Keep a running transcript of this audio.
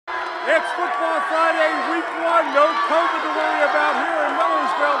It's Football Friday, week one. No COVID to worry about here in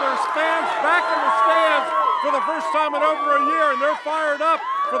Millersville. There's fans back in the stands for the first time in over a year, and they're fired up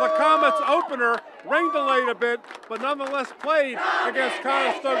for the Comets opener. Rain delayed a bit, but nonetheless played against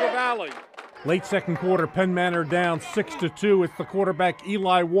Conestoga Valley. Late second quarter, Penn Manor down 6-2. It's the quarterback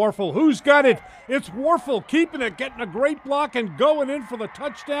Eli Warfel. Who's got it? It's Warfel keeping it, getting a great block and going in for the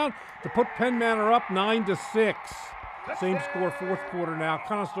touchdown to put Penn Manor up 9-6. Same score, fourth quarter now.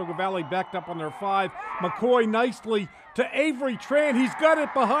 Conestoga Valley backed up on their 5. McCoy nicely to Avery Tran. He's got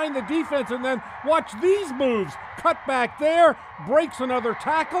it behind the defense, and then watch these moves. Cut back there, breaks another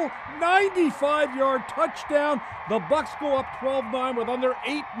tackle, 95-yard touchdown. The Bucks go up 12-9 with under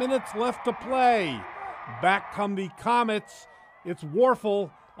 8 minutes left to play. Back come the Comets. It's Warfel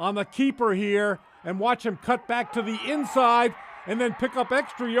on the keeper here, and watch him cut back to the inside and then pick up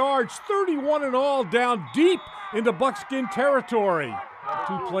extra yards, 31 in all, down deep into Buckskin territory.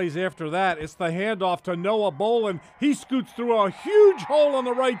 2 plays after that, it's the handoff to Noah Bolin. He scoots through a huge hole on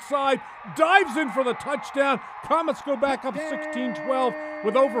the right side, dives in for the touchdown. Comets go back up 16-12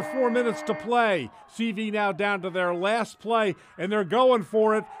 with over 4 minutes to play. CV now down to their last play, and they're going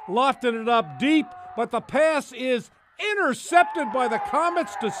for it, lofting it up deep, but the pass is intercepted by the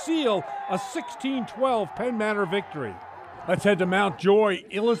Comets to seal a 16-12 Penn Manor victory. Let's head to Mount Joy.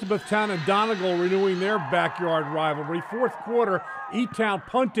 Elizabethtown and Donegal renewing their backyard rivalry. Fourth quarter, E-Town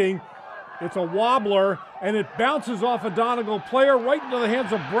punting. It's a wobbler, and it bounces off a Donegal player right into the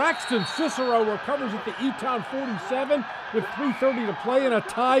hands of Braxton Cicero, recovers at the E-Town 47 with 3:30 to play in a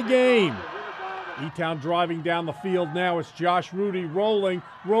tie game. E-Town driving down the field now. It's Josh Rudy rolling,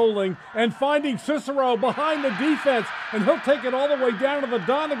 and finding Cicero behind the defense, and he'll take it all the way down to the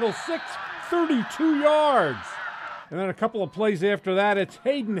Donegal 6, 32 yards. And then a couple of plays after that, it's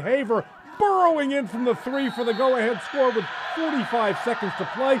Hayden Haver burrowing in from the 3 for the go-ahead score with 45 seconds to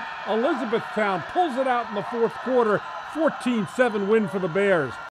play. Elizabethtown pulls it out in the fourth quarter, 14-7 win for the Bears.